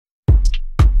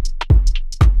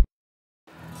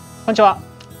こんにちは。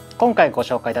今回ご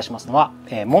紹介いたしますのは、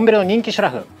モンベルの人気シュラ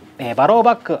フ、バロウ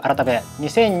バッグ改め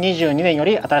2022年よ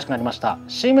り新しくなりました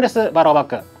シームレスバロウバッ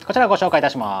グ、こちらをご紹介いた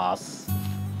します。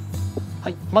は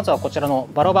い、まずはこちらの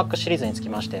バロウバッグシリーズにつき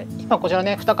まして、今こちら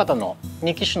ね2型の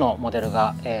2機種のモデル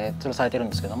が、吊るされているん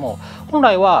ですけども、本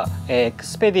来は、エク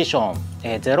スペディション、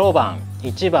0番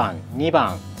1番2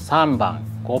番3番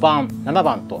5番7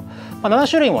番と、7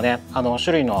種類もね種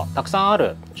類のたくさんあ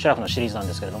るシュラフのシリーズなん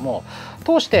ですけれども、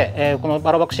通して、この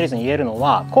バロウバッグシリーズに言えるの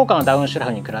は、高価なダウンシュラ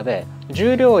フに比べ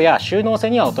重量や収納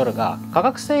性には劣るが化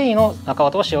学繊維の中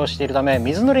綿を使用しているため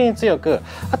水濡れに強く、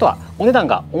あとはお値段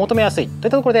がお求めやすいといった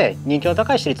ところで人気の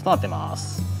高いシリーズとなっていま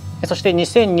す。そして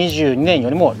2022年よ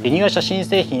りもリニューアルした新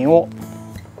製品を、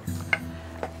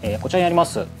こちらにありま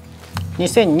す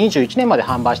2021年まで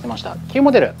販売してました旧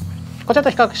モデル、こちら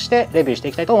と比較してレビューして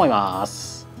いきたいと思いま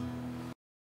す。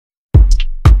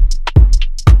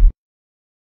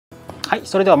はい、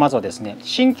それではまずはですね、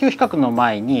新旧比較の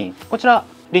前にこちら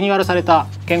リニューアルされた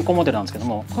現行モデルなんですけど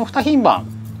も、この2品番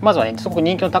まずはねすごく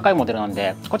人気の高いモデルなん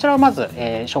で、こちらをまず、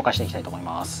紹介していきたいと思い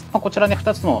ます。こちらね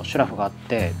2つのシュラフがあっ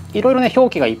ていろいろね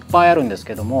表記がいっぱいあるんです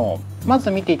けども、ま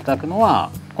ず見ていただくのは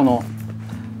この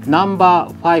ナンバ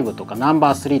ー5とかナン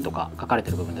バー3とか書かれ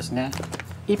てる部分ですね。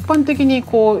一般的に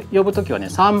こう呼ぶときはね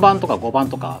3番とか5番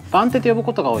とか番手と呼ぶ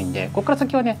ことが多いんで、ここから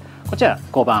先はねこちら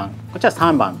5番こちら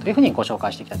3番というふうにご紹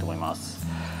介していきたいと思います。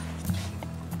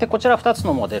でこちら2つ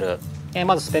のモデル、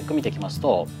まずスペック見ていきます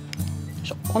と、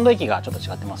温度域がちょっと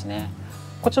違ってますね。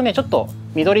こっちのねちょっと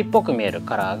緑っぽく見える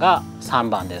カラーが3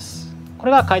番です。こ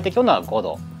れが快適温度は5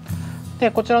度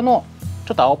で、こちらの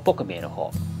ちょっと青っぽく見える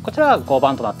方、こちらは5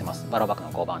番となってます。バロウバッグ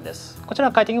の5番です。こちら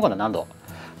は快適温度は何度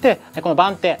で、この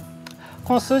番手、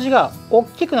この数字が大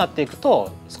きくなっていく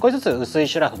と少しずつ薄い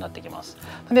シュラフになってきます。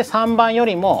で3番よ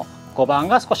りも5番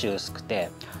が少し薄く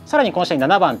て、さらにこの下に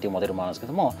7番っていうモデルもあるんですけ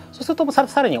ども、そうするとさ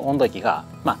らに温度域が、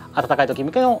暖かい時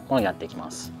向けのものになっていき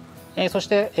ます。そし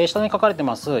て、下に書かれて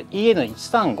ます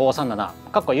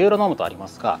EN13537 ユーロノームとありま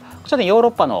すが、こちらでヨーロ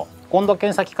ッパの温度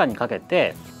検査機関にかけ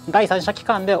て第三者機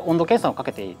関で温度検査をか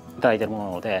けていただいているもの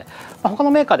なので、他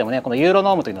のメーカーでもねこのユーロ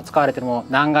ノームというのを使われているもの、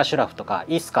南賀シュラフとか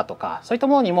イスカとかそういった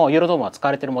ものにもユーロノームは使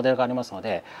われているモデルがありますの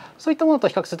で、そういったものと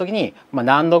比較するときに、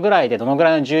何度ぐらいでどのぐ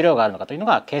らいの重量があるのかというの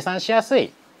が計算しやす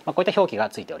い、こういった表記が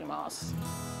ついております。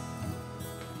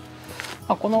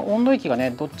この温度域が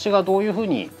ねどっちがどういうふう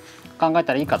に考え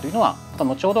たらいいかというのはまた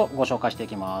後ほどご紹介してい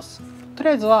きます。とり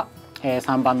あえずは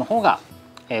3番の方が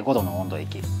5度の温度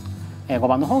域、5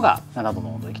番の方が7度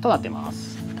の温度域となっていま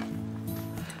す。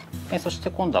そして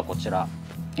今度はこちら、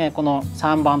この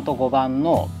3番と5番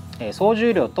の総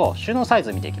重量と収納サイ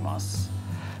ズ見ていきます。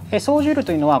総重量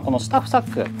というのはこのスタッフサ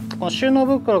ック、この収納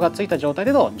袋がついた状態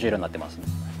での重量になってます。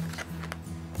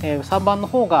3番の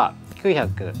方が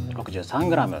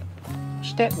 963g、 そ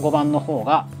して5番の方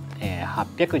が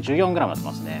814g になって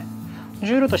ますね。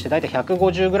重量としてだいたい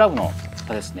 150g の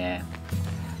型ですね。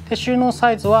で収納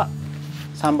サイズは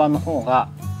3番の方が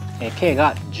径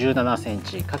が17セン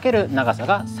チ×長さ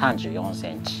が34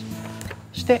センチ、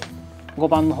そして5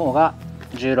番の方が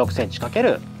16センチ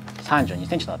×32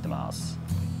センチとなってます。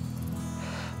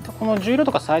でこの重量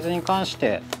とかサイズに関し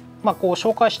てこう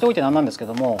紹介しておいてなんなんですけ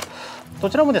ども、ど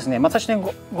ちらもですね、最初に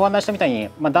ご案内したみたいに、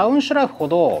ダウンシュラフほ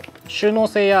ど収納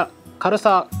性や軽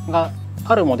さが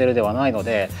あるモデルではないの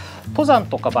で、登山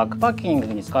とかバックパッキング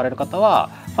に使われる方は、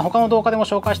他の動画でも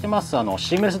紹介してますシ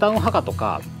ームレスダウンハカと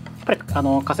か、やっぱり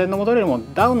化繊のモデルよりも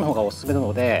ダウンの方がおすすめな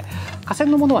ので、化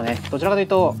繊のものはねどちらかという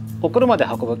とお車で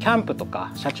運ぶキャンプと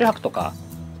か車中泊とか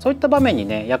そういった場面に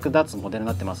ね役立つモデルに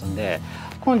なってますんで、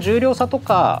この重量差と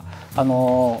か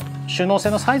収納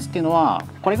性のサイズっていうのは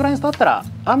これぐらいの差だったら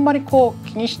あんまりこう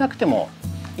気にしなくても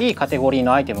いいカテゴリー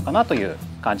のアイテムかなという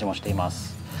感じもしていま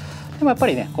す。でもやっぱ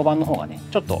りね5番の方がね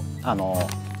ちょっと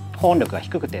保温力が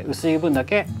低くて薄い分だ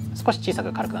け少し小さ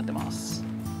く軽くなってます。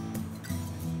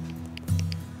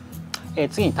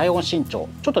次に体温身長、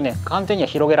ちょっとね完全には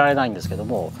広げられないんですけど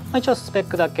も、一応スペッ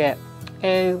クだけ、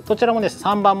どちらもです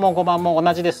3番も5番も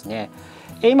同じですね。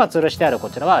今吊るしてあるこ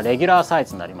ちらはレギュラーサイ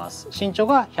ズになります。身長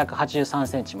が183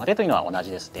センチまでというのは同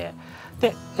じですね。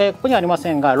で、ここにはありま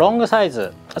せんがロングサイ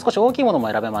ズ、少し大きいもの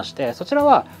も選べまして、そちら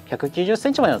は190セ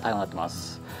ンチまでの対応になってま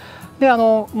す。で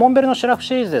モンベルのシュラフ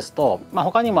シリーズですと、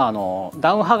他にも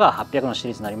ダウンハガー800のシ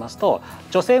リーズになりますと、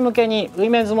女性向けにウ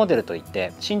ィメンズモデルといっ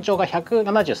て身長が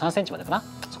173センチまでかな、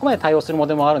そこまで対応するモ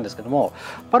デルもあるんですけども、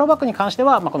バロウバッグに関して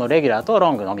は、このレギュラーと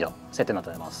ロングのみの設定になっ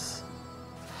ております。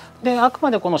であく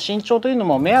までこの身長というの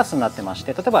も目安になってまし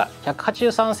て、例えば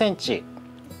183センチ、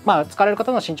使われる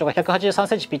方の身長が183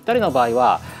センチぴったりの場合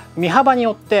は身幅に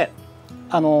よって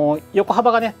横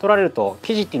幅がね取られると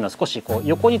生地っていうのは少しこう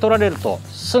横に取られると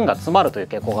寸が詰まるという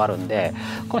傾向があるんで、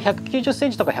この190セ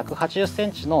ンチとか180セ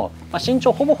ンチの、身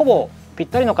長ほぼほぼぴっ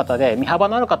たりの方で身幅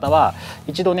のある方は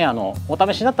一度ねお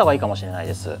試しになった方がいいかもしれない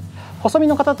です。細身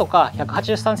の方とか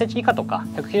183センチ以下とか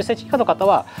190センチ以下の方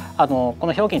はこの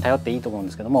表記に頼っていいと思うん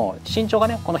ですけども、身長が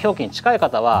ねこの表記に近い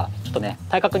方はちょっとね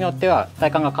体格によっては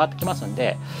体感が変わってきますん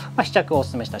で、試着をお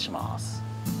勧めいたします。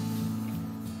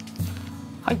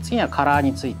はい、次にはカラー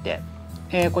について、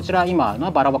こちら今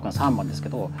のバラバックの3番ですけ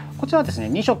ど、こちらはですね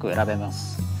2色選べま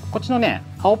す。こっちのね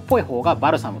青っぽい方が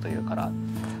バルサムというカラ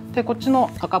ーで、こっち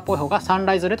の赤っぽい方がサン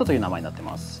ライズレッドという名前になって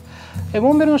ます。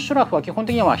モンベルのシュラフは基本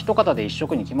的には一型で1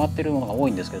色に決まっているものが多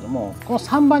いんですけれども、この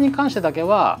3番に関してだけ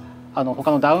は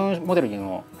他のダウンモデルに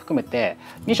も含めて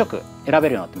2色選べ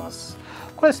るようになってます。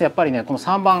これですねやっぱりねこの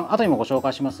3番後にもご紹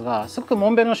介しますが、すごくモ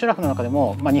ンベルのシュラフの中で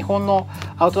も、日本の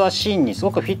アウトドアシーンにす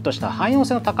ごくフィットした汎用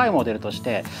性の高いモデルとし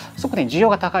てすごくね需要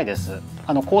が高いです。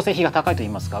構成比が高いといい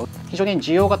ますか、非常に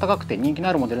需要が高くて人気の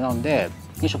あるモデルなので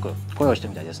2色ご用意してる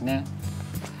みたいですね。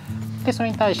でそ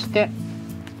れに対して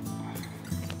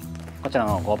こちら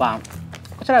の5番、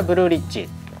こちらはブルーリッチ、ち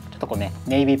ょっとこうね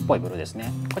ネイビーっぽいブルーです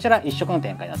ね。こちら1色の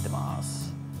展開になってま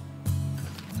す。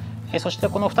そして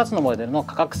この2つのモデルの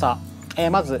価格差、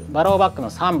まずバローバッグの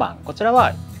3番、こちら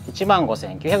は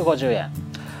 15,950 円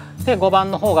で、5番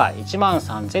の方が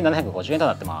 13,750 円と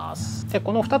なってます。で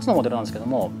この2つのモデルなんですけど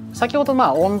も、先ほど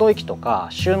温度域とか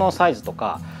収納サイズと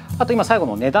か、あと今最後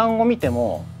の値段を見て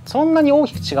もそんなに大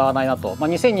きく違わないなと、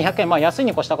2200円、安い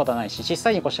に越したことはないし小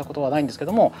さいに越したことはないんですけ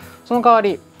ども、その代わ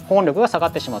り保温力が下が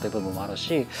ってしまうという部分もある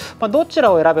し、どち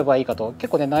らを選べばいいかと結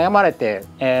構ね悩まれて、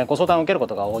ご相談を受けるこ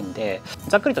とが多いんで、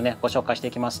ざっくりとねご紹介して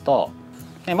いきますと、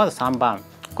まず3番、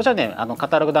こちらねカ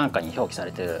タログ段階に表記さ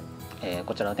れている、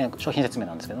こちらね商品説明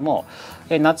なんですけども、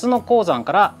夏の高山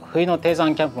から冬の低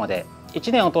山キャンプまで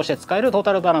1年を通して使えるトー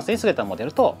タルバランスに優れたモデ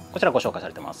ルと、こちらご紹介さ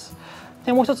れてます。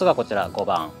でもう一つがこちら5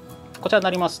番、こちらにな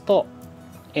りますと、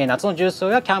夏の重装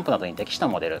やキャンプなどに適した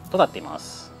モデルとなっていま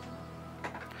す。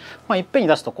いっぺんに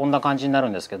出すとこんな感じになる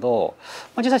んですけど、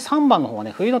実際3番の方は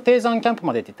ね冬の低山キャンプ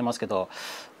までって言ってますけど、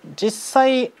実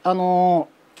際こ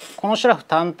のシュラフ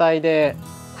単体で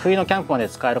冬のキャンプまで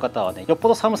使える方はねよっぽ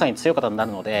ど寒さに強い方にな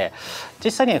るので、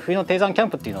実際に冬の低山キャン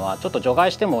プっていうのはちょっと除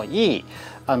外してもいい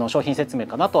商品説明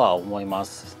かなとは思いま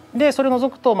す。でそれを除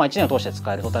くと、1年を通して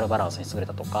使えるトータルバランスに優れ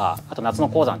たとか、あと夏の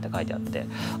高山って書いてあって、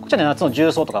こっちはね夏の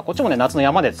重装とか、こっちもね夏の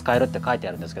山で使えるって書いて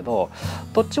あるんですけど、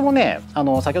どっちもね先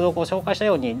ほどご紹介した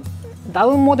ようにダ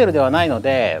ウンモデルではないの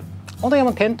で、本当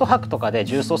にテント泊とかで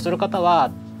重装する方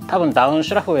は多分ダウン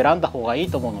シュラフを選んだ方がい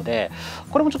いと思うので、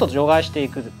これもちょっと除外してい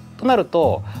くとなる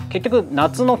と、結局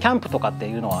夏のキャンプとかって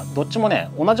いうのはどっちもね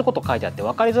同じこと書いてあって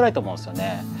分かりづらいと思うんですよ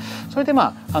ね。それで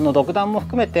独断も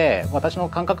含めて私の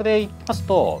感覚で言います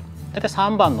と、大体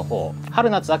3番の方、春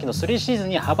夏秋の3シーズン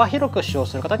に幅広く使用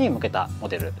する方に向けたモ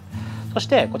デル、そし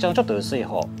てこちらのちょっと薄い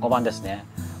方5番ですね。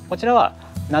こちらは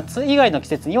夏以外の季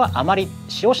節にはあまり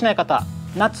使用しない方、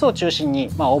夏を中心に、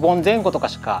お盆前後とか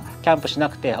しかキャンプしな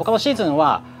くて、他のシーズン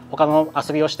は他の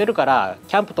遊びをしてるから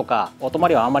キャンプとかお泊ま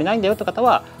りはあんまりないんだよって方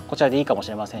はこちらでいいかもし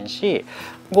れませんし、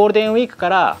ゴールデンウィークか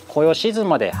ら紅葉シーズン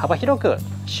まで幅広く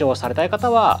使用されたい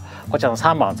方はこちらの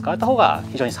3番を使われた方が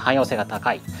非常に汎用性が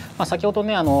高い。先ほど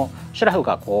ねシュラフ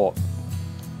がこ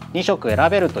う2色選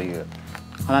べるという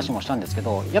話もしたんですけ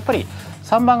ど、やっぱり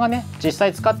3番がね実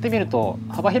際使ってみると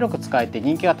幅広く使えて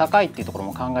人気が高いっていうところ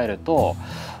も考えると、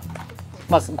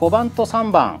5番と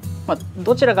3番、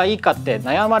どちらがいいかって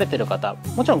悩まれてる方、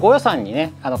もちろんご予算に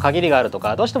ね限りがあると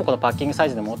か、どうしてもこのパッキングサイ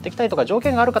ズで持ってきたいとか条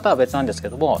件がある方は別なんですけ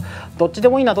ども、どっちで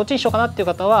もいいな、どっちにしようかなっていう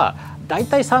方はだい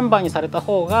たい3番にされた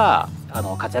方が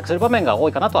活躍する場面が多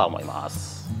いかなとは思いま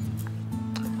す。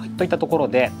といったところ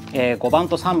で、5番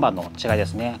と3番の違いで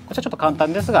すね。こちらちょっと簡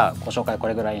単ですがご紹介こ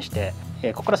れぐらいにして、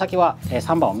ここから先は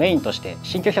3番をメインとして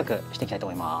新旧比較していきたいと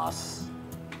思います。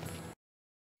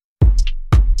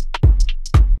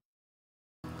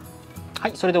は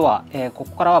い、それでは、こ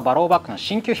こからはバローバッグの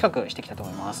新旧比較していきたいと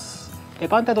思います。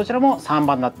番体どちらも3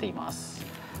番になっています。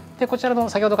でこちらの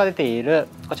先ほどから出ている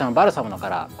こちらのバルサムのカ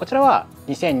ラー、こちらは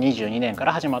2022年か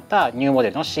ら始まったニューモデ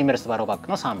ルのシームレスバローバッグ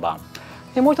の3番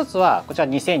で、もう一つはこちら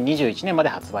2021年まで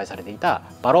発売されていた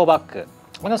バローバッグ、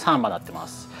これの3番になってま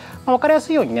す。分かりや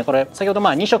すいようにね、これ先ほど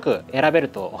2色選べる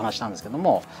とお話したんですけど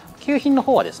も、旧品の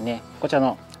方はですねこちら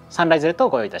のサンライズレッドを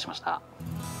ご用意いたしました。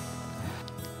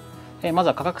まず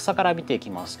は価格差から見ていき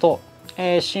ますと、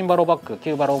新バローバッグ、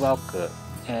旧バローバッグ、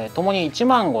ともに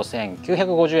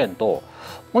 15,950 円と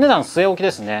お値段据え置き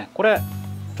ですね。これ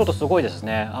ちょっとすごいです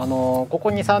ね。ここ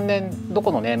2、3年ど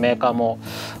このねメーカーも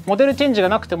モデルチェンジが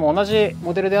なくても同じ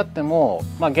モデルであっても、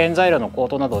原材料の高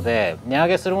騰などで値上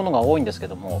げするものが多いんですけ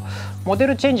ども、モデ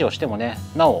ルチェンジをしてもね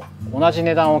なお同じ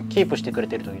値段をキープしてくれ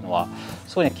ているというのは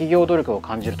すごいね企業努力を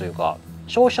感じるというか、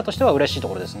消費者としては嬉しいと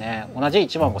ころですね。同じ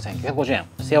15,950円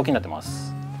据え置きになってま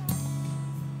す。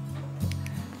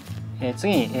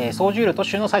次に総重量と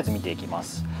収納サイズ見ていきま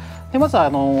す。でまずは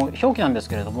表記なんです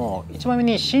けれども、一番目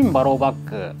に新バローバッ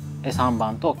グ3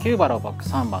番と旧バローバッグ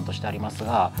3番としてあります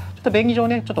が、ちょっと便宜上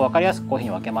ねちょっと分かりやすくこういうふ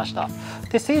うに分けました。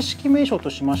で正式名称と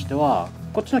しましては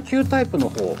こっちの旧タイプの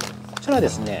方、こちらはで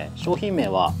すね商品名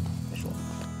は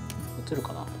映る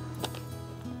かな、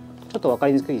ちょっと分か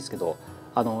りにくいですけど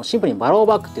シンプルにバロー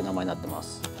バッグっていう名前になってま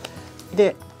す。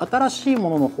で新しい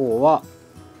ものの方は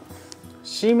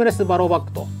シームレスバローバッ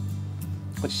グと、こ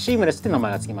っちシームレスって名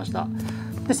前がつきました。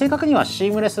で正確にはシ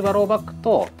ームレスバローバッグ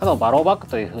とただのバローバッグ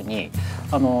というふうに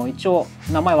一応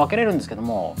名前分けれるんですけど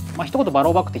も、一言バ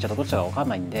ローバッグって言っちゃうとどっちかが分かん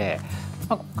ないんで、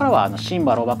ここからは新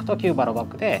バローバッグと旧バローバッ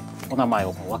グでお名前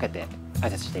を分けて解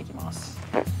説していきます。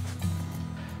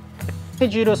で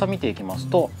重量差見ていきます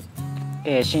と、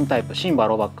新タイプ新バ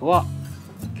ローバッグは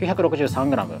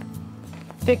 963g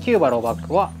で旧バローバッ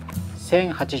グは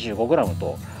 1085g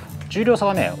と重量差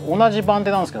がね同じ番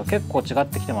手なんですけど結構違っ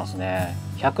てきてますね。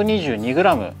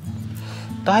 122g、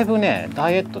 だいぶねダ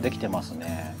イエットできてます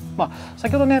ね。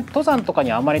先ほどね登山とか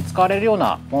にあんまり使われるよう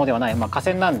なものではない、化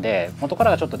繊なんで元から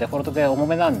がちょっとデフォルトで重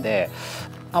めなんで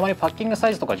あまりパッキングサ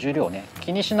イズとか重量をね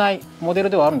気にしないモデ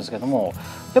ルではあるんですけども、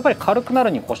やっぱり軽くな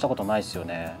るに越したことないですよ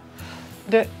ね。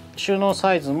で収納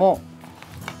サイズも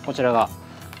こちらが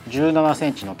17セ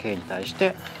ンチの径に対し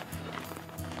て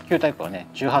旧タイプはね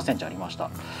18センチありまし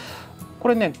た。こ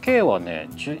れね径はね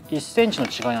1センチの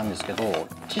違いなんですけど、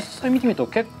実際見てみると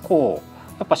結構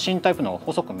やっぱ新タイプの方が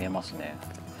細く見えますね。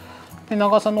で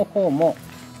長さの方も、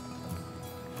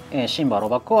新バロー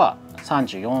バッグは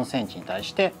34センチに対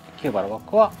して旧バローバッ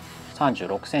グは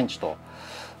36センチと、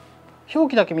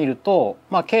表記だけ見ると、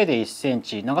径で1セン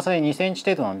チ長さで2センチ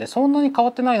程度なんでそんなに変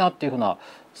わってないなっていう風な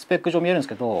スペック上見えるんです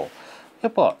けど、や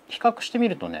っぱ比較してみ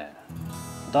るとね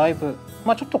だいぶち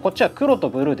ょっとこっちは黒と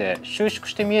ブルーで収縮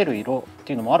して見える色っ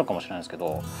ていうのもあるかもしれないですけ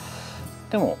ど、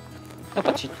でもやっ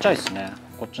ぱちっちゃいですね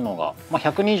こっちの方が。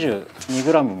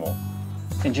122g も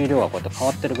重量がこうやって変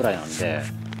わってるぐらいなんで、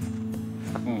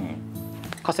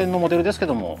化繊のモデルですけ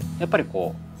どもやっぱり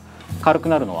こう軽く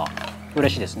なるのは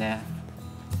嬉しいですね。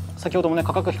先ほどもね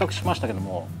価格比較しましたけど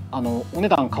もお値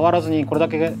段変わらずにこれだ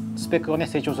けスペックがね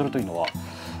成長するというのは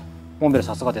モンベル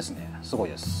さすがですね、すごい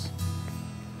です。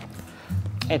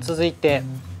続いて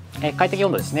快適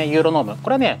温度ですね、ユーロノーム。こ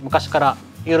れはね昔から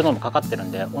ユーロノームかかってる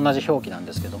んで同じ表記なん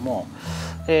ですけども、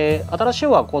新しい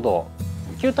方は5度、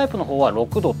旧タイプの方は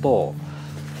6度と、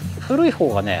古い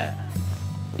方がね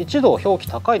1度表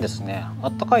記高いですね。あ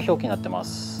ったかい表記になってま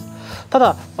す。た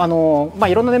だいろ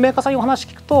んな、ね、メーカーさんにお話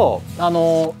聞くとユ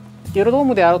ーロノー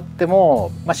ムであって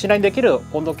も、信頼できる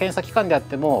温度検査機関であっ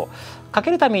てもか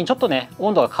けるためにちょっとね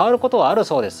温度が変わることはある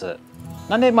そうです。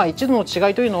なんで1度の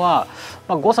違いというのは、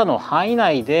誤差の範囲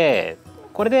内で、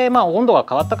これで温度が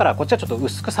変わったからこっちはちょっと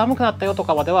薄く寒くなったよと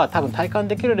かまでは多分体感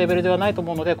できるレベルではないと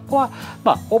思うので、ここは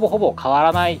ほぼほぼ変わ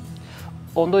らない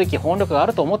温度域本力があ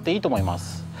ると思っていいと思いま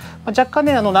す。若干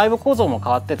ね内部構造も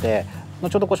変わってて後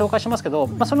ほどご紹介しますけど、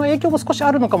その影響も少しあ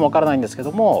るのかもわからないんですけ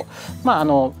ども、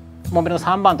モンベルの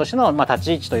3番としての立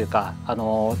ち位置というか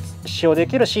使用で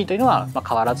きる C というのは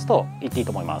変わらずと言っていい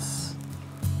と思います。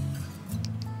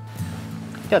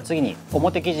では次に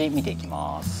表生地見ていき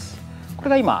ます。これ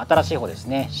が今新しい方です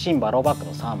ね、新バローバッグ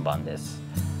の3番です。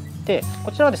で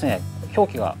こちらはですね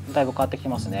表記がだいぶ変わってきて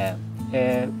ますね。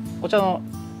こちらの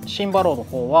新バローの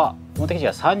方は表生地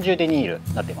が30デニール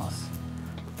になっています。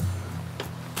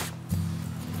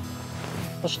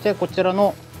そしてこちら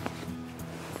の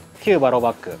旧バロー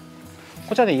バッグ、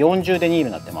こちらで40デニール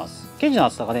になってます。生地の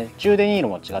厚さがね10デニール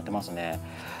も違ってますね。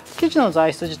生地の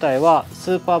材質自体は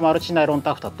スーパーマルチナイロン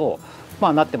タフタと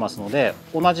なってますので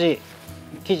同じ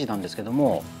生地なんですけど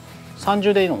も、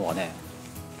30デニールの方がね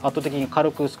圧倒的に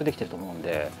軽く薄くできてると思うん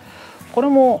で、これ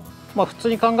も普通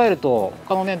に考えると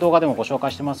他のね動画でもご紹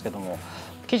介してますけども、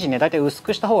生地ね大体薄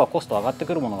くした方がコスト上がって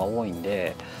くるものが多いん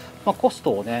で、コス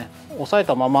トをね抑え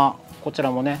たままこちら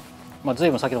もね、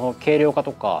随分先の軽量化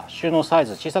とか収納サイ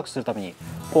ズ小さくするために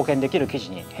貢献できる生地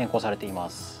に変更されていま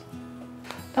す。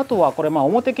あとはこれ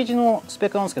表生地のスペッ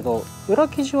クなんですけど、裏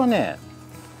生地はね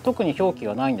特に表記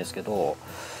がないんですけど、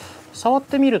触っ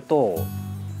てみると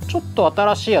ちょっと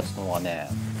新しいやつのはね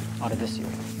あれですよ、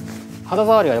肌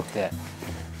触りが良くて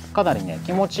かなりね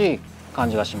気持ちいい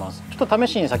感じがします。ちょっと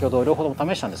試しに先ほど両方と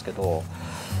も試したんですけど、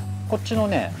こっちの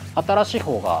ね新しい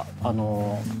方が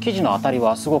生地の当たり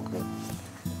はすごく、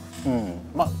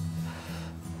まあ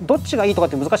どっちがいいとかっ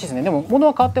て難しいですね。でも物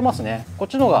は変わってますね。こっ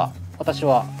ちの方が私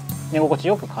は寝心地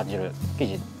よく感じる生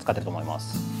地使ってると思いま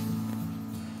す。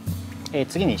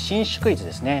次に伸縮率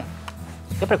ですね。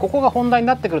やっぱりここが本題に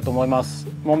なってくると思います。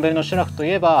モンベルのシュラフとい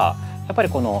えばやっぱり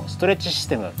このストレッチシス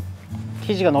テム、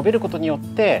生地が伸びることによっ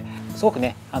てすごく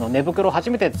ね寝袋を初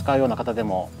めて使うような方で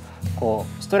もこ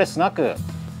うストレスなく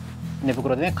寝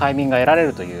袋でね快眠が得られ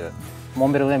るというモ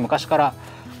ンベルをね昔から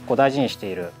こう大事にし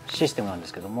ているシステムなんで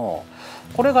すけども、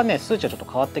これがね数値はちょっと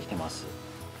変わってきてます。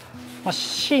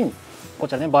新こ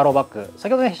ちらねバローバッグ、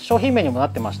先ほどね商品名にもな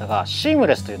ってましたがシーム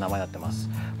レスという名前になってます。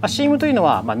シームというの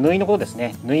は縫いのことです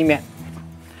ね。縫い目、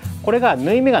これが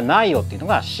縫い目がないよっていうの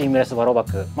がシームレスバローバ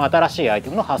ッグ、新しいアイテ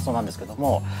ムの発想なんですけど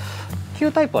も、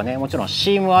旧タイプはねもちろん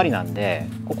シームありなんで、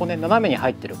ここね斜めに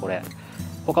入ってるこれ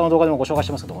他の動画でもご紹介し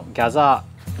てますけどもギャザ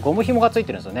ー、ゴム紐がつい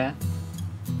てるんですよね。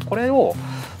これを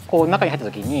こう中に入った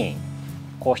時に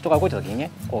こう人が動いた時に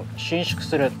ねこう伸縮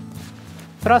する、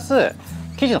プラス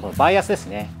生地のこのバイアスです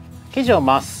ね。生地を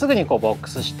まっすぐにこうボック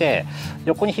スして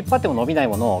横に引っ張っても伸びない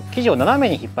ものを生地を斜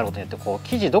めに引っ張ることによってこう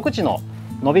生地独自の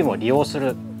伸びも利用す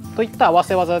るといった合わ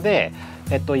せ技で、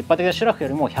一般的なシュラフよ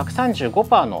りも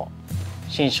 135% の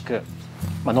伸縮、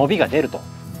伸びが出ると、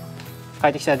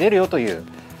快適さが出るよという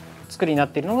作りになっ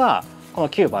ているのがこの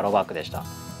旧バローバッグでした。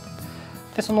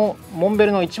でそのモンベ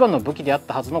ルの一番の武器であっ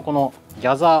たはずのこのギ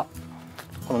ャザ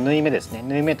ー、この縫い目ですね、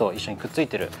縫い目と一緒にくっつい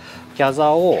てるギャ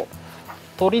ザーを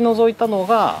取り除いたの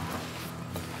が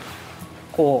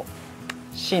こ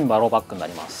う新バローバッグにな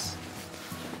ります。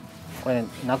これ、ね、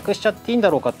なくしちゃっていいんだ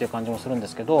ろうかっていう感じもするんで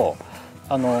すけど、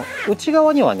内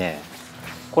側にはね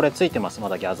これついてます、ま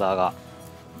だギャザーが。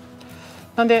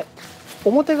なんで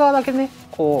表側だけね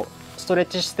こうストレッ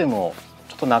チシステムを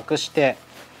ちょっとなくして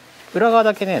裏側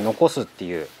だけね残すって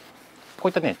いう、こう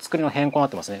いったね作りの変更になっ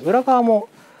てますね。裏側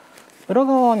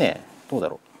はねどうだ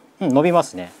ろう、伸びま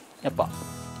すね。やっぱ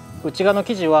内側の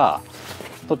生地は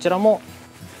どちらも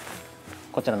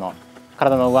こちらの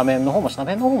体の上面の方も下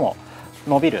面の方も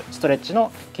伸びるストレッチ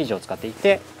の生地を使ってい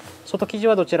て、外生地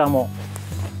はどちらも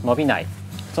伸びない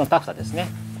そのタフさですね、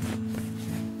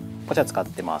こちら使っ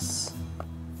てます。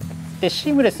で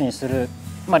シームレスにする、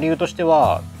理由として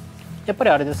はやっぱり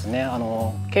あれですね、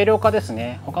軽量化です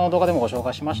ね。他の動画でもご紹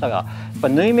介しましたが、やっぱ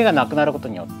縫い目がなくなること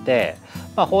によって、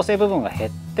縫製部分が減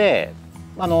って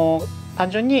単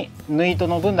純に縫い糸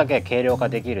の分だけ軽量化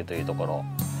できるというところ、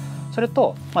それ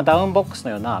と、ダウンボックス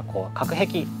のようなこう隔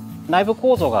壁、内部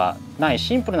構造がない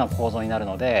シンプルな構造になる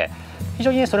ので、非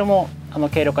常に、それも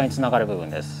軽量化につながる部分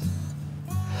です。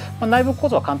内部構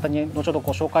造は簡単に後ほど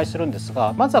ご紹介するんです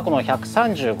が、まずはこの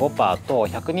 135% と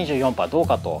 124% どう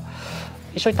かと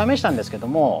一緒に試したんですけど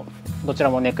も、どちら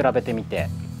も寝比べてみて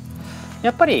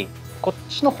やっぱりこ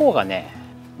っちの方がね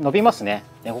伸びますね。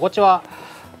寝心地は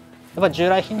やっぱ従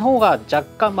来品の方が若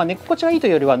干、寝心地がいいとい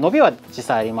うよりは伸びは実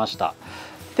際ありました。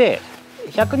で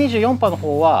 124% の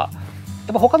方は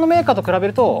やっぱ他のメーカーと比べ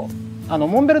ると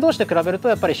モンベル同士で比べると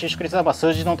やっぱり収縮率は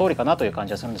数字の通りかなという感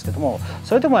じがするんですけども、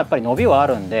それでもやっぱり伸びはあ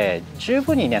るんで十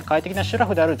分にね快適なシュラ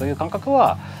フであるという感覚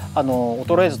は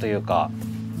衰えずというか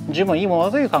十分いいもの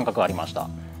だという感覚がありました。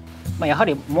やは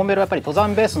りモンベルはやっぱり登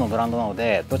山ベースのブランドなの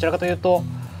で、どちらかというと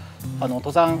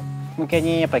登山向け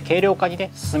にやっぱり軽量化に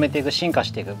ね進めていく、進化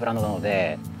していくブランドなの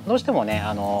で、どうしてもね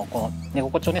この寝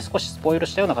心地をね少しスポイル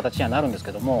したような形にはなるんです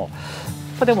けども、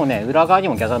でもね裏側に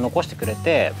もギャザー残してくれ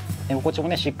て寝心地も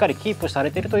ねしっかりキープさ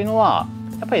れているというのは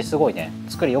やっぱりすごいね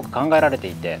作りよく考えられて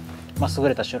いて、優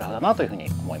れたシュラフだなというふうに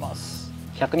思います。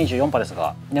124%です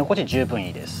が寝心地十分い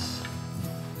いです。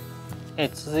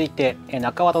続いて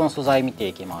中綿の素材見て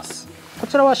いきます。こ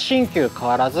ちらは新旧変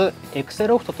わらずエクセ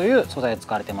ロフトという素材を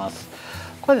使われています。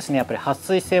これはですねやっぱり撥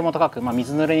水性も高く、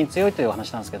水濡れに強いというお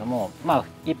話なんですけども、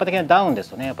一般的なダウンです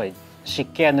とねやっぱり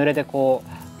湿気や濡れでこ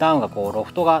うダウンがこうロ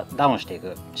フトがダウンしてい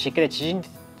く、湿気で縮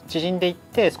んでいっ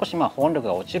て少し保温力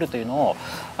が落ちるというのを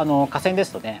河川で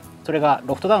すとねそれが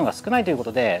ロフトダウンが少ないというこ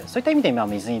とで、そういった意味で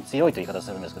水に強いという言い方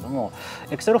するんですけども、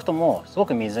エクセロフトもすご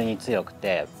く水に強く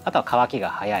て、あとは乾き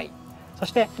が早い、そ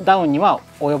してダウンには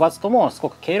及ばずともすご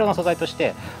く軽量な素材とし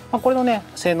て、これのね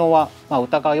性能は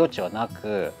疑う余地はな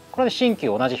く、これで新旧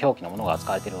同じ表記のものが使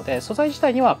われているので素材自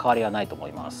体には変わりはないと思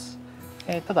います。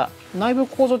ただ内部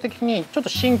構造的にちょっと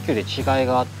新旧で違い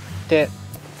があって、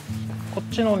こっ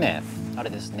ちのねあれ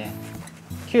ですね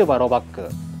旧バローバッグ、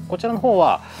こちらの方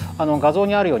は画像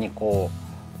にあるようにこ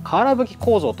う瓦吹き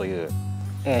構造という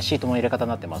シートの入れ方に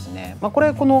なってますね。こ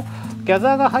れこのギャ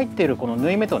ザーが入っているこの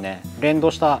縫い目とね連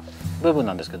動した部分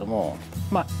なんですけども、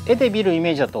絵で見るイ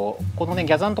メージだとこのね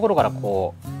ギャザーのところから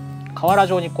こう瓦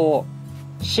状にこ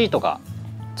うシートが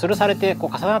吊るされてこ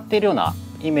う重なっているような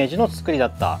イメージの作りだ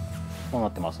ったものにな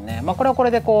ってますね。これはこ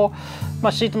れでこ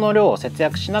う、シートの量を節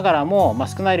約しながらも、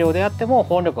少ない量であっても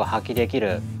保温力を発揮でき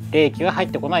る冷気が入っ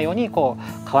てこないようにこ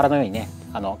う瓦のようにね、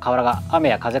瓦が雨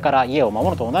や風から家を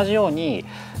守ると同じように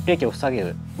冷気を塞げ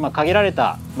る、限られ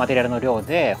たマテリアルの量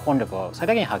で保温力を最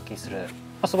大限に発揮する、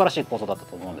素晴らしい構造だった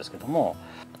と思うんですけども、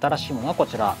新しいものはこ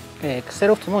ちら、エクセ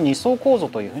ロフトの2層構造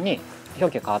というふうに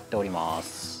表記が変わっておりま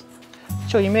す。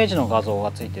一応イメージの画像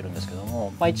がついてるんですけど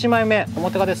も、1枚目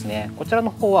表がですね、こちらの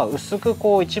方は薄く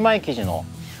こう1枚生地の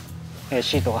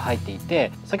シートが入ってい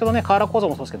て、先ほどね瓦構造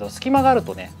もそうですけど隙間がある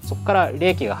とねそこから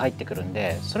冷気が入ってくるん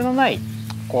で、それのない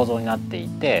構造になってい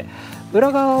て、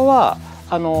裏側は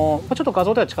ちょっと画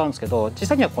像では違うんですけど、実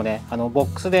際にはこうねボ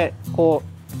ックスでこ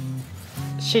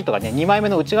うシートがね2枚目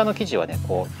の内側の生地はね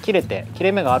こう切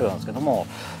れ目があるんですけども、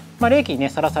冷気にね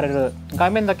さらされる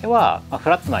外面だけは、フ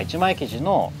ラットな1枚生地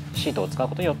のシートを使う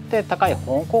ことによって高い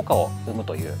保温効果を生む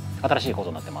という新しい構造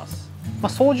になってます。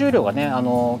総重量がね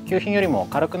旧品よりも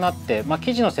軽くなって、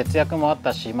生地の節約もあっ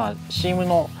たし、シーム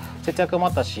の節約もあ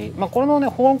ったし、これのね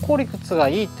保温効率が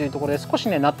いいというところで少し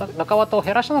ね中綿を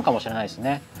減らしたのかもしれないです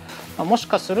ね。もし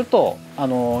かすると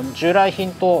従来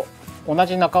品と同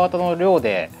じ中綿の量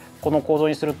でこの構造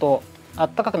にするとあっ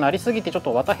たかくなりすぎてちょっ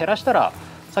と綿減らしたら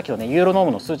さっきのねユーロノー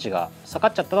ムの数値が下が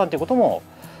っちゃったなんていうことも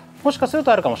もしかする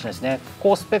とあるかもしれないですね。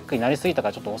高スペックになりすぎたか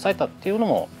らちょっと抑えたっていうの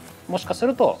ももしかす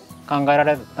ると考えら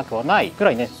れなくはないく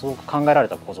らいねすごく考えられ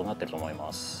た構造になってると思い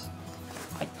ます。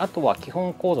はい、あとは基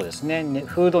本構造ですね。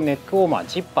フード、ネックウォーマー、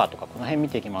ジッパーとかこの辺見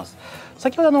ていきます。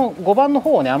先ほど5番の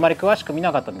方をねあんまり詳しく見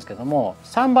なかったんですけども、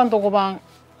3番と5番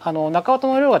中綿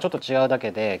の量がちょっと違うだけ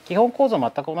で基本構造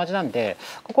全く同じなんで、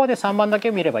ここはね3番だ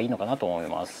け見ればいいのかなと思い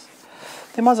ます。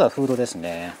でまずはフードです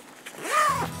ね。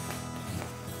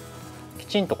き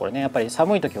ちんとこれねやっぱり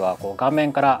寒い時はこう顔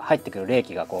面から入ってくる冷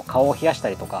気がこう顔を冷やした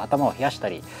りとか頭を冷やした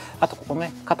り、あとここ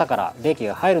ね肩から冷気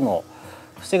が入るのを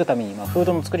防ぐために、フー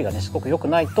ドの作りがねすごく良く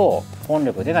ないと保温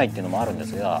力出ないっていうのもあるんで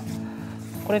すが、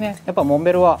これねやっぱモン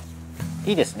ベルは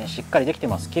いいですね。しっかりできて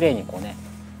ます。綺麗にこうね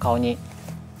顔に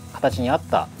形に合っ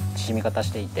た縮み方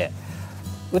していて、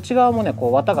内側もねこ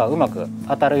う綿がうまく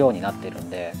当たるようになっているん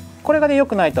で、これがね良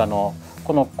くないと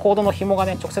このコードの紐が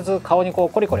ね直接顔にこう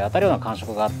コリコリ当たるような感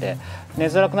触があって寝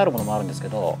づらくなるものもあるんですけ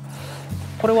ど、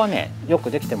これはねよく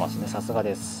できてますね。さすが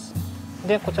です。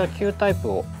でこちら旧タイプ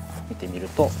を見てみる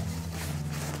と、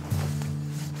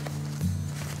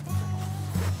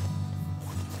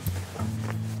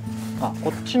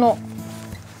こっちの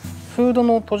フード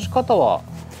の閉じ方は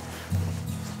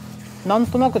なん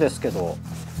となくですけど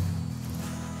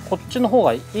こっちの方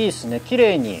がいいですね。綺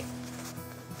麗に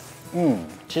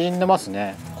縮んでます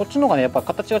ね。こっちの方がねやっぱ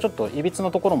形がちょっといびつ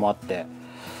なところもあって、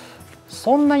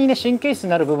そんなにね神経質に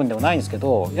なる部分ではないんですけ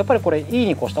ど、やっぱりこれいい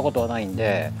に越したことはないん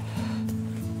で、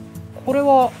これ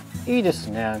はいいです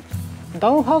ね。ダ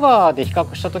ウンハガーで比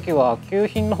較した時は旧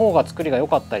品の方が作りが良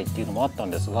かったりっていうのもあった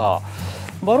んですが、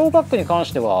バローバッグに関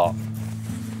しては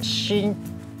新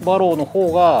バローの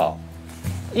方が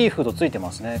いいフードついて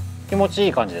ますね。気持ちい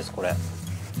い感じです。これ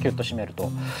キュッと締めるとや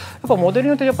っぱモデルに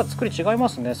よってやっぱ作り違いま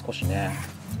すね少しね。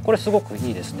これすごく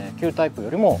いいですね。旧タイプよ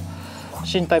りも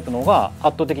新タイプの方が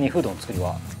圧倒的にフードの作り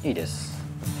はいいです。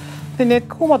でネッ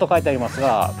クウォーマーと書いてあります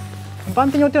が、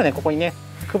番手によってはねここにね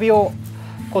首を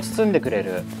こう包んでくれ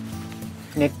る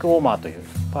ネックウォーマーという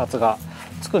パーツが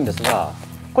つくんですが、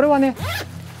これはね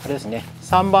あれですね、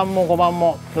3番も5番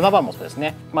も7番もそうです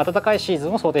ね、暖かいシーズ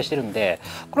ンを想定してるんで、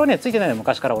これはねついてないのは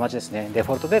昔から同じですね。デ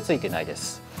フォルトでついてないで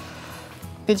す。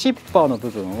でジッパーの部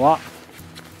分は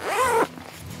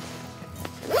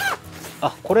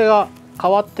これが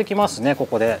変わってきますね。こ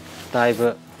こでだい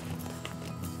ぶ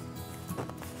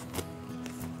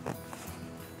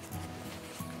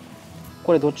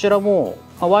これどちらも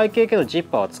YKK のジッ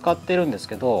パーは使ってるんです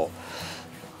けど、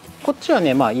こっちはね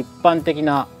一般的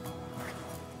な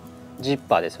ジッ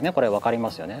パーですよね。これ分かりま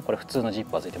すよね。これ普通のジッ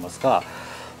パーついてますが、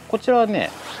こちらは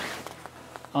ね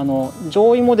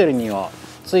上位モデルには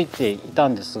ついていた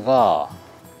んですが、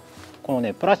この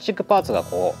ねプラスチックパーツが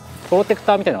こうプロテク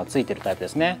ターみたいなのがついてるタイプで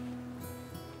すね。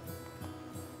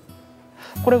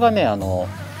これがね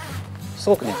す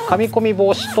ごくね噛み込み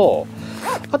防止と、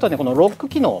あとはねこのロック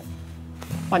機能、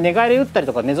寝返り打ったり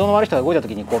とか寝相の悪い人が動いた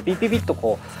時にこうピッピッピッと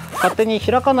こう勝手に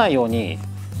開かないように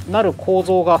なる構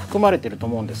造が含まれてると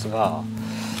思うんですが、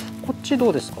こっちど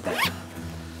うですかね。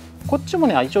こっちも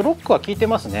ね一応ロックは効いて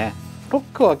ますね。ロッ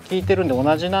クは効いてるんで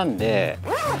同じなんで、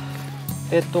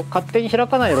勝手に開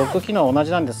かないロック機能は同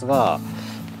じなんですが、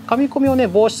噛み込みをね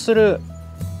防止する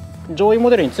上位モ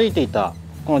デルについていた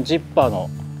このジッパーの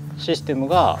システム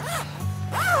が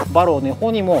バロウの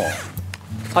方にも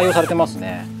採用されてます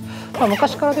ね。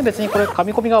昔からね別にこれ噛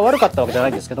み込みが悪かったわけじゃな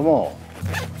いんですけども、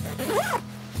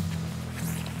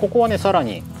ここはねさら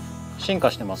に進化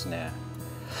してますね。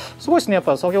すごいですね。やっ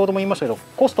ぱ先ほども言いましたけど、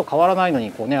コスト変わらないの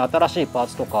にこうね新しいパー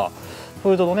ツとかフ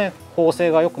ードのね縫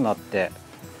製が良くなって、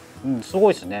す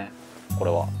ごいですねこ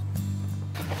れは。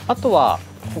あとは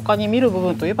他に見る部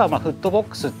分といえば、フットボッ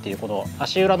クスっていうこの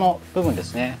足裏の部分で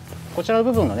すね。こちらの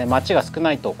部分のねマチが少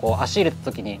ないとこう足入れた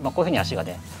時に、こういうふうに足が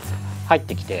ね入っ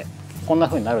てきてこんな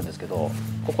風になるんですけど、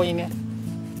ここにね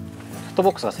フット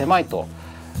ボックスが狭いと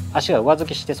足が上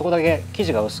付きして、そこだけ生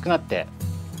地が薄くなって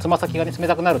つま先がね冷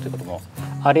たくなるということも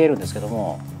ありえるんですけど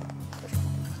も、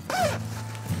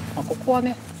ここは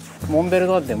ねモンベル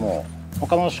ドでも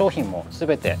他の商品も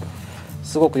全て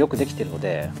すごくよくできているの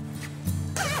で、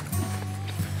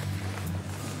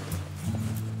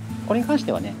これに関し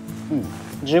てはね、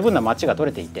十分なマチが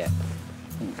取れていて、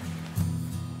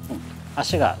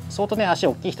足が相当ね足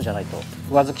大きい人じゃないと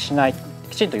上付きしない、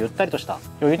きちんとゆったりとした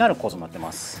余裕のある構造になって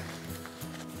ます。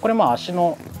これ足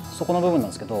の底の部分なん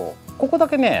ですけど、ここだ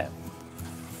けね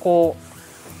こ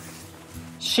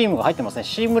うシームが入ってますね。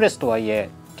シームレスとはいえ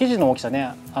生地の大きさ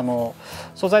ね、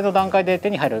素材の段階で手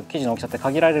に入る生地の大きさって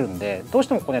限られるんで、どうし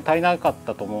てもここね足りなかっ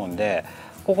たと思うんで、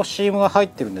ここシームが入っ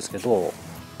てるんですけど、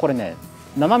これね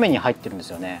斜めに入ってるんで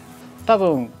すよね。多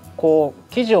分こ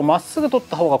う生地をまっすぐ取っ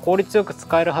た方が効率よく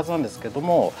使えるはずなんですけど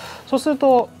も、そうする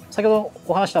と先ほど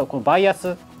お話したこのバイア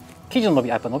ス、生地の伸び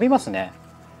やっぱ伸びますね。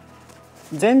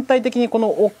全体的にこの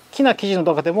大きな生地の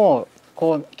中でも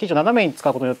こう生地を斜めに使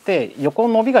うことによって横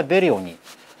の伸びが出るように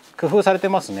工夫されて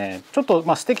ますね。ちょっと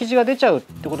捨て生地が出ちゃうっ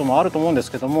てこともあると思うんで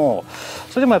すけども、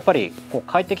それでもやっぱりこう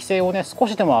快適性をね少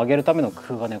しでも上げるための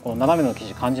工夫がねこの斜めの生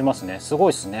地感じますね。すご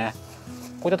いですね。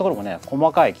こういったところもね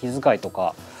細かい気遣いと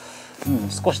か、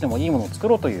少しでもいいものを作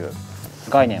ろうという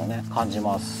概念をね感じ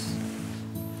ます、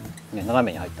斜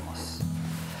めに入ってます。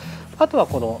あとは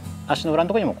この足の裏の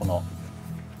ところにもこの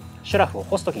シュラフを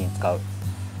干す時に使う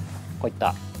こういっ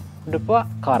たループは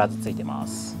変わらずついてま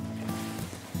す。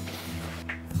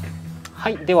は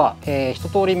い、では、一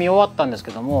通り見終わったんですけ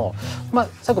ども、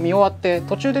最後見終わって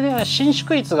途中でね伸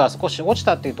縮率が少し落ち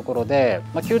たっていうところで、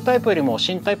旧タイプよりも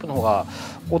新タイプの方が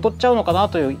劣っちゃうのかな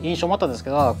という印象もあったんです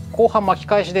けど、後半巻き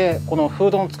返しでこのフ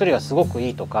ードの作りがすごくい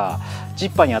いとか、ジ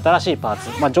ッパーに新しいパー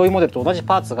ツ、上位モデルと同じ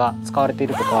パーツが使われてい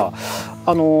るとか、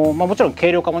もちろん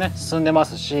軽量化もね進んでま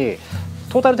すし、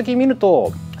トータル的に見る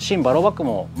と新バロウバッグ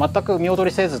も全く見劣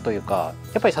りせずというか、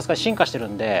やっぱりさすがに進化してる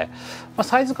んで、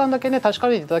サイズ感だけね確か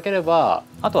めていただければ、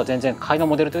あとは全然買いの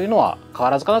モデルというのは変わ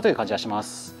らずかなという感じがしま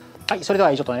す。はい、それで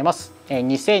は以上となります。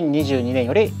2022年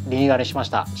よりリニューアルしまし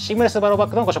たシームレスバロウバッ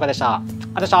グのご紹介でした。ありがとう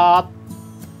ございました。